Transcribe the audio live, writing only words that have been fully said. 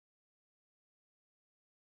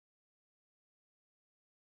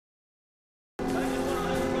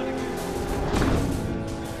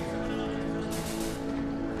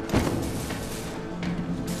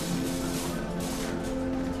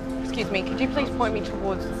me, could you please point me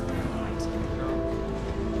towards...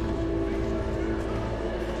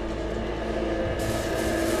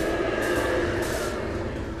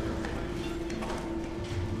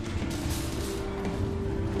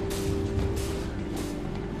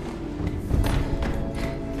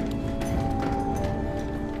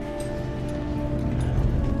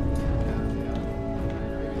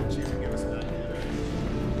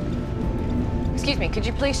 Excuse me, could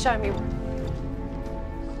you please show me...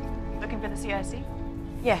 Looking for the CIC?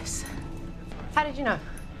 Yes. How did you know?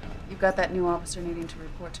 You've got that new officer needing to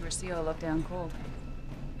report to her CO looked down cold.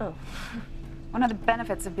 Oh. One of the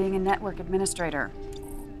benefits of being a network administrator.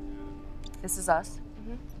 This is us.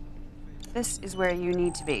 This is where you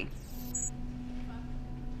need to be.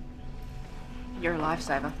 You're a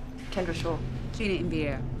lifesaver. Kendra Shaw. Gina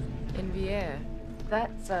Invier. Invier?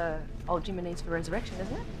 That's, old Jimmy needs for resurrection,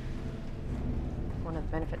 isn't it? One of the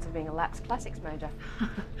benefits of being a lax classics major.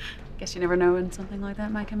 Guess you never know when something like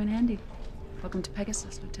that might come in handy. Welcome to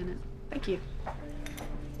Pegasus, Lieutenant. Thank you.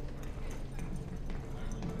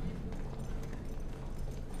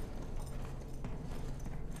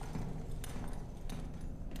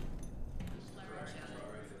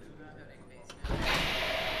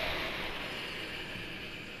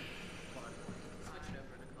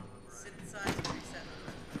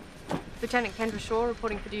 Lieutenant Kendra Shaw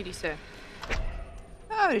reporting for duty, sir.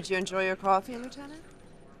 Oh, did you enjoy your coffee, Lieutenant?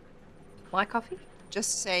 My coffee?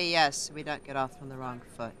 Just say yes so we don't get off on the wrong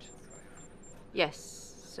foot.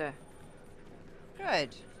 Yes, sir.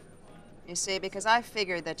 Good. You see, because I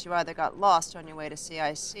figured that you either got lost on your way to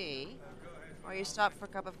CIC, or you stopped for a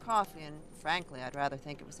cup of coffee, and frankly, I'd rather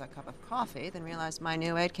think it was that cup of coffee than realize my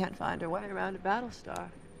new aide can't find her way around a Battlestar.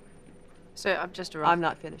 Sir, I've just arrived. I'm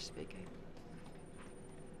not finished speaking.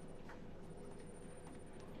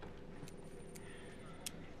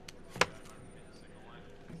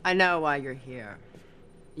 I know why you're here.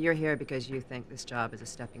 You're here because you think this job is a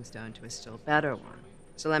stepping stone to a still better one.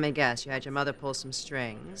 So let me guess, you had your mother pull some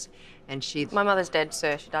strings, and she... My mother's dead,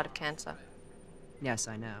 sir. She died of cancer. Yes,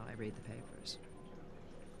 I know. I read the papers.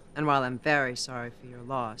 And while I'm very sorry for your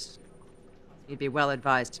loss, you'd be well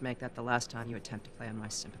advised to make that the last time you attempt to play on my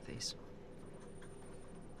sympathies.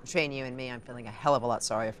 Between you and me, I'm feeling a hell of a lot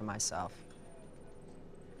sorrier for myself.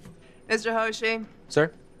 Mr. Hoshi?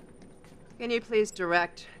 Sir? Can you please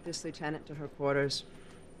direct this lieutenant to her quarters?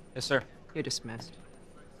 Yes, sir. You're dismissed.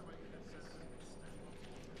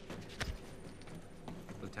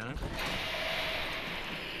 Lieutenant?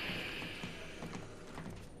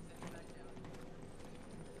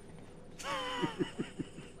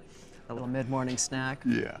 A little mid-morning snack?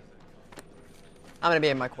 Yeah. I'm gonna be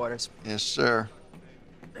in my quarters. Yes, sir.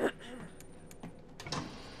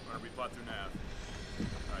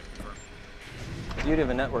 The beauty of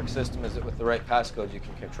a network system is that with the right passcode, you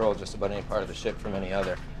can control just about any part of the ship from any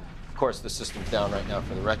other. Of course, the system's down right now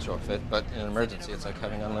for the retrofit, but in an emergency, it's like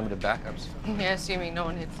having unlimited backups. Yeah, assuming no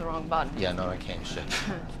one hits the wrong button. Yeah, no, I can't shit.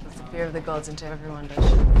 That's the fear of the gods into everyone, don't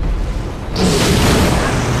you?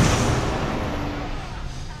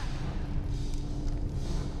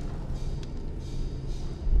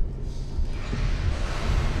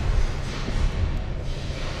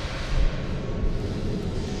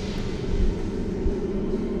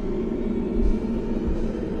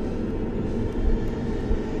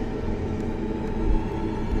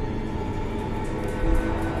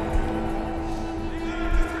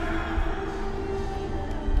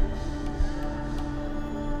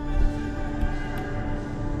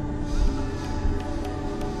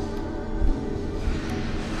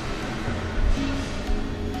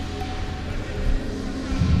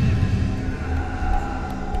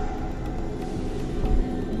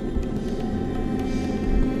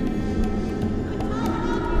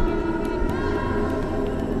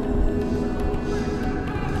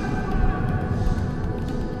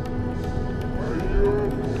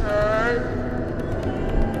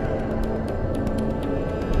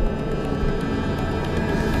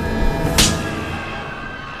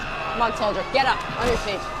 Come on, soldier. Get up. On your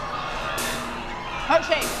feet.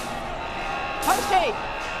 Hoshi! Hoshi!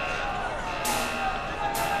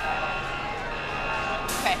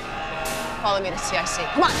 Okay. Follow me to CIC.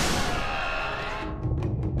 Come on!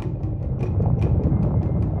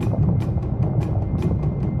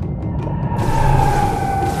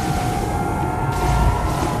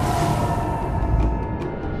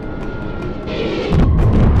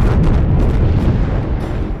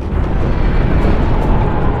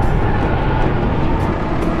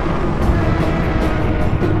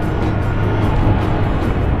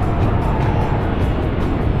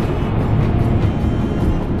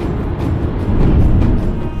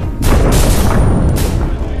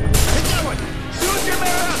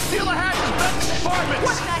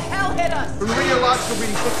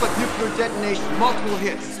 Looks like nuclear detonation. Multiple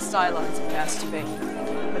hits. The Cylons it has to be.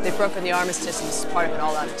 But they've broken the armistice and this is part of an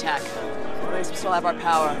all-out attack. At least we still have our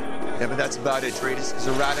power. Yeah, but that's about it, Traders. His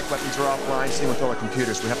erratic weapons are offline, same with all our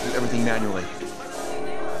computers. We have to do everything manually.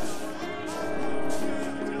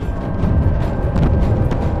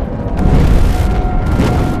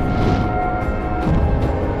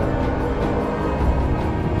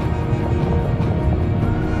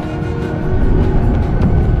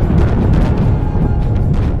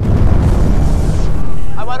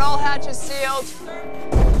 I want all hatches sealed.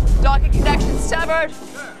 Docking connections severed.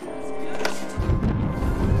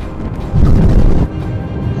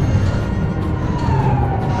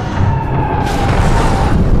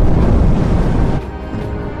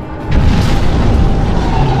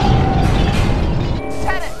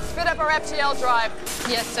 FTL drive.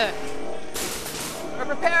 Yes, sir.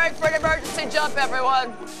 We're preparing for an emergency jump,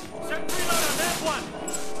 everyone. Set preload on that one.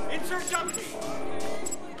 Insert jump key.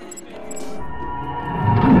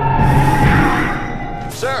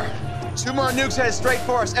 Sir, 2 more nukes headed straight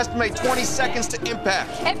for us. Estimate 20 seconds to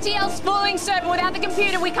impact. FTL's spooling, sir, but without the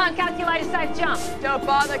computer, we can't calculate a safe jump. Don't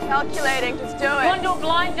bother calculating, just do it. You want to do a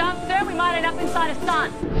blind jump, sir? We might end up inside a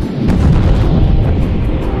sun.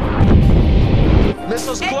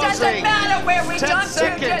 Missiles It closing. doesn't matter where we 10 jump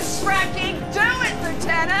seconds. to, just fracking do it,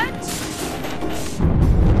 Lieutenant!